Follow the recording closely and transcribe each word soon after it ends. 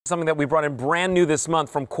Something that we brought in brand new this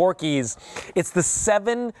month from Corky's. It's the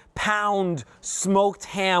 7-pound smoked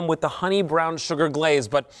ham with the honey brown sugar glaze.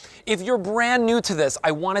 But if you're brand new to this,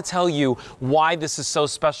 I want to tell you why this is so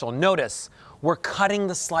special. Notice, we're cutting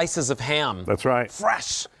the slices of ham. That's right.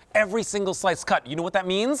 Fresh. Every single slice cut. You know what that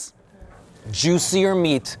means? Juicier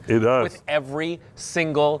meat. It does. With every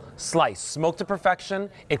single slice. Smoked to perfection.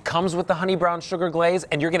 It comes with the honey brown sugar glaze,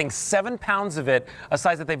 and you're getting 7 pounds of it, a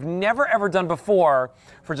size that they've never ever done before,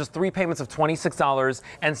 for just 3 payments of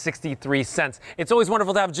 $26.63. It's always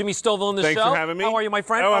wonderful to have Jimmy Stovall in the show. Thanks for having me. How are you, my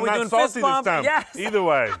friend? Oh, Are I'm we not doing salty fist bump? this time. Yes. Either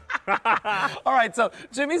way. All right, so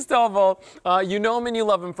Jimmy Stovall, you know him and you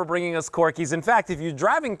love him for bringing us Corky's. In fact, if you're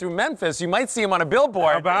driving through Memphis, you might see him on a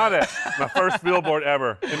billboard. How about it? My first billboard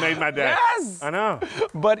ever. It made my day. Yes! I know.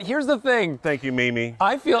 But here's the thing. Thank you, Mimi.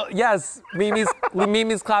 I feel, yes,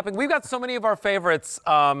 Mimi's clapping. We've got so many of our favorites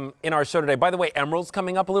in our show today. By the way, Emerald's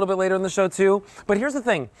coming up a little bit later in the show, too. But here's the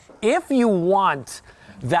thing. If you want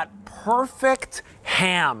that perfect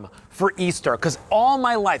ham for Easter, because all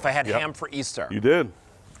my life I had ham for Easter. You did.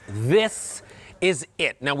 This is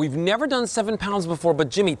it. Now, we've never done 7 pounds before, but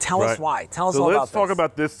Jimmy, tell us why. Tell us all about this. So let's talk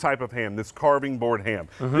about this type of ham, this carving board ham.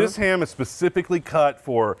 This ham is specifically cut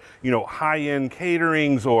for, high-end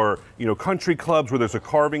caterings or, country clubs where there's a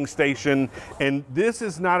carving station. And this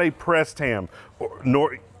is not a pressed ham,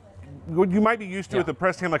 nor what you might be used to with a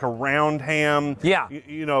pressed ham, like a round ham. Yeah.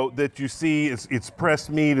 That you see, it's pressed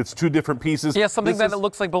meat, it's 2 different pieces. Yeah, something that it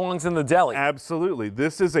looks like belongs in the deli. Absolutely.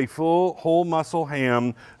 This is a full whole muscle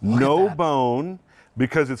ham, no bone,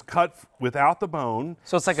 because it's cut without the bone.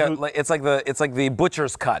 So it's like it's like the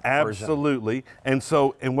butcher's cut Absolutely.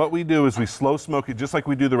 version. And what we do is we slow smoke it just like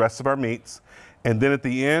we do the rest of our meats. And then at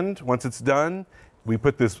the end, once it's done, we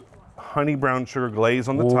put this honey brown sugar glaze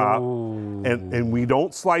on the top, and we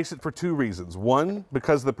don't slice it for 2 reasons. One,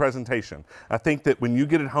 because of the presentation. I think that when you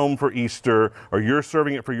get it home for Easter or you're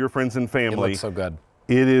serving it for your friends and family, it looks so good.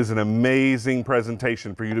 It is an amazing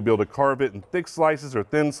presentation for you to be able to carve it in thick slices or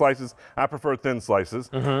thin slices. I prefer thin slices.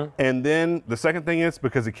 And then the second thing is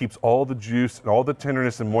because it keeps all the juice, all the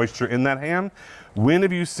tenderness and moisture in that ham. When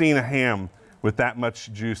have you seen a ham with that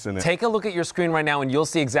much juice in it? Take a look at your screen right now and you'll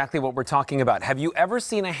see exactly what we're talking about. Have you ever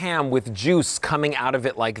seen a ham with juice coming out of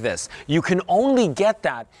it like this? You can only get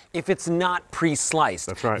that if it's not pre-sliced.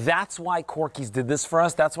 That's right. That's why Corky's did this for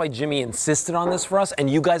us. That's why Jimmy insisted on this for us,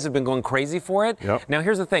 and you guys have been going crazy for it. Yep. Now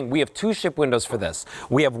here's the thing. We have 2 ship windows for this.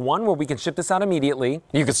 We have one where we can ship this out immediately.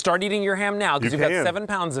 You can start eating your ham now because you've got 7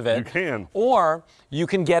 pounds of it. You can. Or you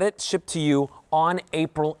can get it shipped to you on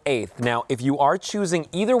April 8th. Now, if you are choosing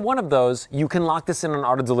either one of those, you can lock this in on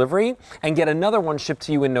auto delivery and get another one shipped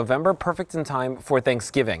to you in November, perfect in time for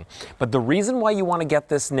Thanksgiving. But the reason why you want to get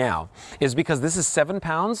this now is because this is 7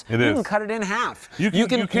 pounds. You can cut it in half. You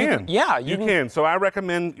can. Yeah, you can. So I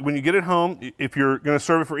recommend when you get it home, if you're going to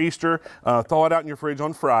serve it for Easter, thaw it out in your fridge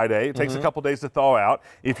on Friday. It takes a couple days to thaw out.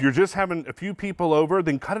 If you're just having a few people over,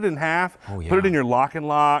 then cut it in half. Put it in your lock and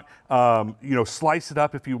lock. Slice it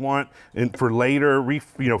up if you want, and for later,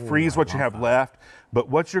 freeze what you have left. But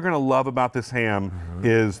what you're going to love about this ham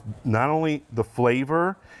is not only the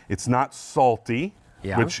flavor, it's not salty,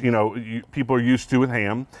 which people are used to with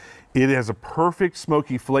ham. It has a perfect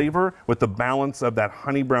smoky flavor with the balance of that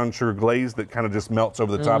honey brown sugar glaze that kind of just melts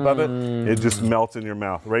over the top of it. It just melts in your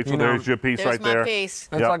mouth. Rachel, there's your piece right there. There's my piece.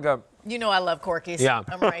 It's like a, I love Corky's. Yeah.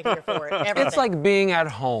 I'm right here for it. Everything. It's like being at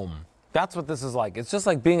home. That's what this is like. It's just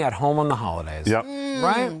like being at home on the holidays. Yep.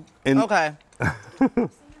 Right? Okay.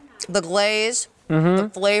 The glaze,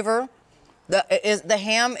 the flavor, the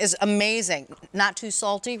ham is amazing. Not too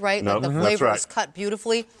salty, right? No, like the flavor is cut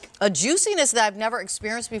beautifully. A juiciness that I've never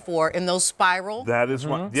experienced before in those spiral. That is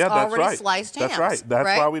what, yeah, that's already right. sliced That's hams, right. That's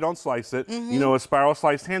right? why we don't slice it. A spiral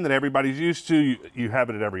sliced ham that everybody's used to, you have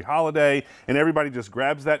it at every holiday, and everybody just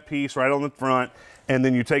grabs that piece right on the front, and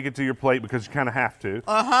then you take it to your plate because you kind of have to.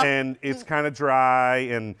 And it's kind of dry.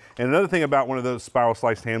 And another thing about one of those spiral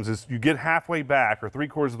sliced hams is you get halfway back or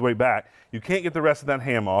 3/4 of the way back, you can't get the rest of that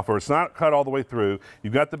ham off, or it's not cut all the way through.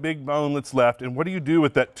 You've got the big bone that's left, and what do you do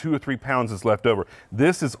with that 2 or 3 pounds that's left over?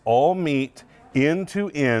 This is all meat, end to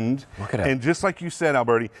end. Look at it. And just like you said,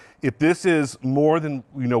 Alberti, if this is more than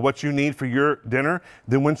what you need for your dinner,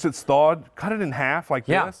 then once it's thawed, cut it in half like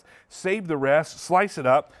this. Save the rest, slice it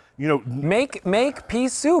up. Make pea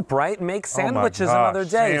soup, right? Make sandwiches another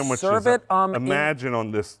day. Sandwiches. Serve it. Imagine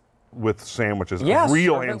on this with sandwiches, Yes, a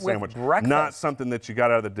real serve ham it with sandwich, breakfast. not something that you got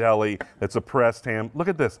out of the deli that's a pressed ham. Look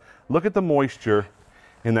at this. Look at the moisture.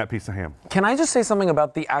 in that piece of ham. Can I just say something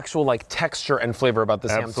about the actual like texture and flavor about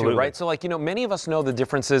this ham too, right? So like, you know, many of us know the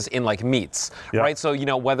differences in like meats, right? So, you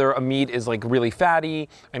know, whether a meat is like really fatty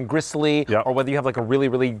and gristly, or whether you have like a really,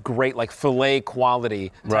 really great like filet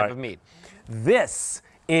quality type of meat. This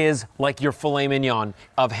is like your filet mignon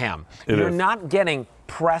of ham. You're not getting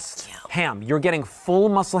pressed ham. You're getting full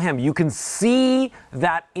muscle ham. You can see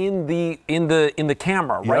that in the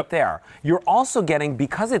camera right there. You're also getting,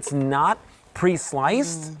 because it's not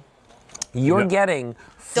pre-sliced, you're getting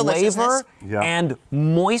flavor and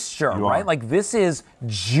moisture, right? Like this is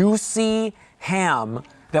juicy ham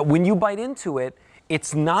that when you bite into it,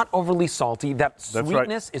 it's not overly salty. That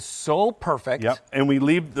sweetness is so perfect. And we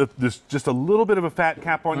leave there's just a little bit of a fat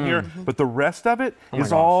cap on here, but the rest of it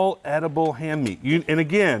is all edible ham meat. And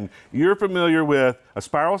again, you're familiar with a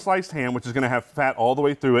spiral sliced ham, which is going to have fat all the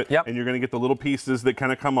way through it, and you're going to get the little pieces that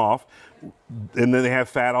kind of come off, and then they have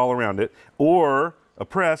fat all around it. Or a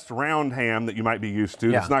pressed round ham that you might be used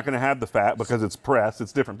to. It's not going to have the fat because it's pressed.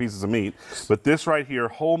 It's different pieces of meat. But this right here,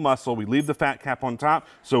 whole muscle, we leave the fat cap on top,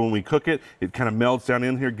 so when we cook it, it kind of melts down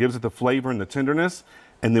in here, gives it the flavor and the tenderness,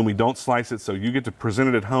 and then we don't slice it, so you get to present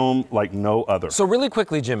it at home like no other. So really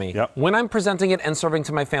quickly, Jimmy, when I'm presenting it and serving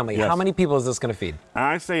to my family, how many people is this going to feed?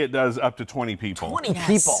 I say it does up to 20 people. 20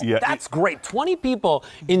 people? That's great. 20 people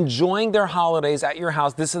enjoying their holidays at your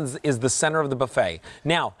house. This is the center of the buffet.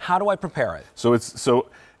 Now, how do I prepare it? So it's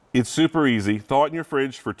super easy. Thaw it in your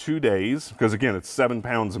fridge for 2 days, because again, it's 7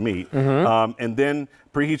 pounds of meat. And then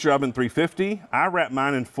preheat your oven 350. I wrap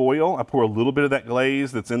mine in foil. I pour a little bit of that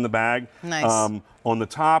glaze that's in the bag on the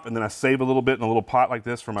top, and then I save a little bit in a little pot like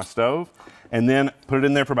this for my stove. And then put it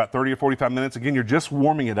in there for about 30 or 45 minutes. Again, you're just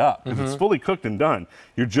warming it up, because it's fully cooked and done.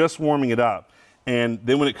 You're just warming it up. And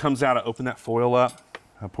then when it comes out, I open that foil up.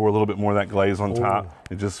 I pour a little bit more of that glaze on top.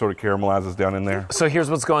 It just sort of caramelizes down in there. So here's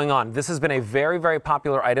what's going on. This has been a very, very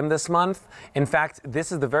popular item this month. In fact,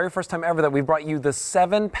 this is the very first time ever that we've brought you the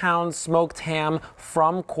 7-pound smoked ham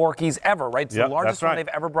from Corky's ever, right? It's the largest one they've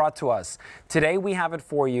ever brought to us. Today we have it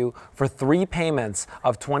for you for 3 payments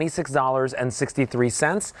of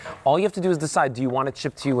 $26.63. All you have to do is decide, do you want it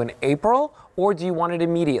shipped to you in April or do you want it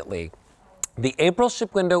immediately? The April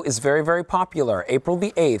ship window is very, very popular, April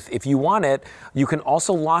the 8th. If you want it, you can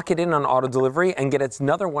also lock it in on auto delivery and get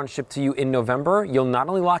another one shipped to you in November. You'll not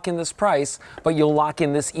only lock in this price, but you'll lock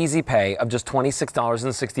in this easy pay of just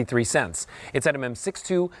 $26.63. It's at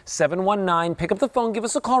MM62719. Pick up the phone, give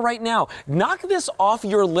us a call right now. Knock this off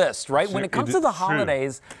your list, right? When it comes to the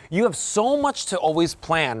holidays, you have so much to always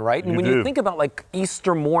plan, right? And when you think about like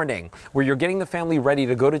Easter morning, where you're getting the family ready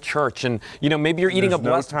to go to church and, you know, maybe you're eating a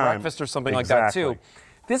blessed breakfast or something like that too.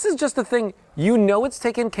 This is just a thing, you know, it's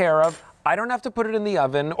taken care of. I don't have to put it in the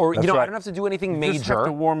oven, or I don't have to do anything major. You just have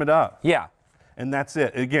to warm it up. And that's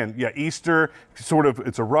it. Again, Easter, sort of,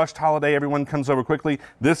 it's a rushed holiday. Everyone comes over quickly.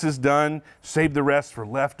 This is done. Save the rest for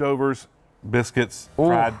leftovers. Biscuits,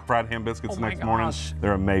 fried ham biscuits next morning.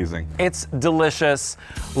 They're amazing. It's delicious.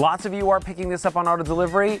 Lots of you are picking this up on auto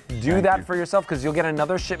delivery. Do that for yourself, because you'll get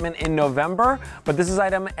another shipment in November. But this is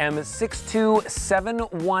item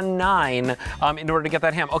M62719 in order to get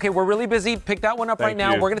that ham. Okay, we're really busy. Pick that one up right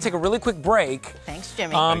now. We're going to take a really quick break. Thanks,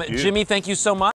 Jimmy. Jimmy, thank you so much.